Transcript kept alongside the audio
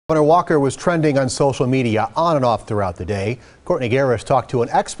Governor Walker was trending on social media on and off throughout the day. Courtney Garris talked to an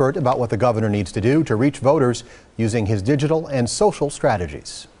expert about what the governor needs to do to reach voters using his digital and social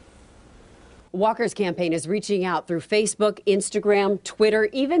strategies. Walker's campaign is reaching out through Facebook, Instagram, Twitter,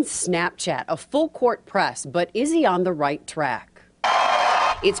 even Snapchat, a full court press. But is he on the right track?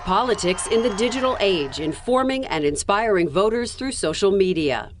 It's politics in the digital age, informing and inspiring voters through social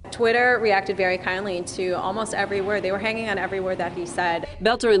media. Twitter reacted very kindly to almost every word. They were hanging on every word that he said.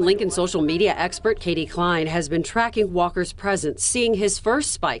 Belter and Lincoln social media expert Katie Klein has been tracking Walker's presence, seeing his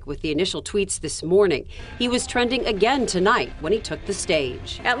first spike with the initial tweets this morning. He was trending again tonight when he took the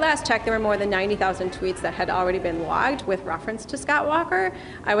stage. At last check, there were more than 90,000 tweets that had already been logged with reference to Scott Walker.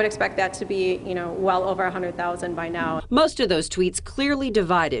 I would expect that to be, well over 100,000 by now. Most of those tweets clearly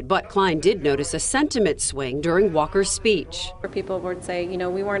divided, but Klein did notice a sentiment swing during Walker's speech. People would say,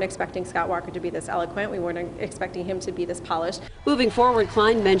 we weren't expecting Scott Walker to be this eloquent. We weren't expecting him to be this polished. Moving forward,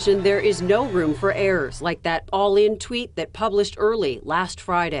 Klein mentioned there is no room for errors, like that all-in tweet that published early last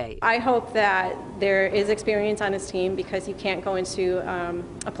Friday. I hope that there is experience on his team, because you can't go into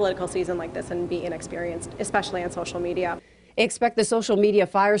a political season like this and be inexperienced, especially on social media. Expect the social media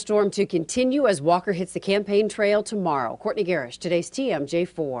firestorm to continue as Walker hits the campaign trail tomorrow. Courtney Garris, today's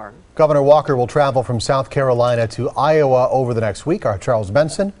TMJ4. Governor Walker will travel from South Carolina to Iowa over the next week. Our Charles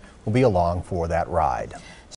Benson will be along for that ride.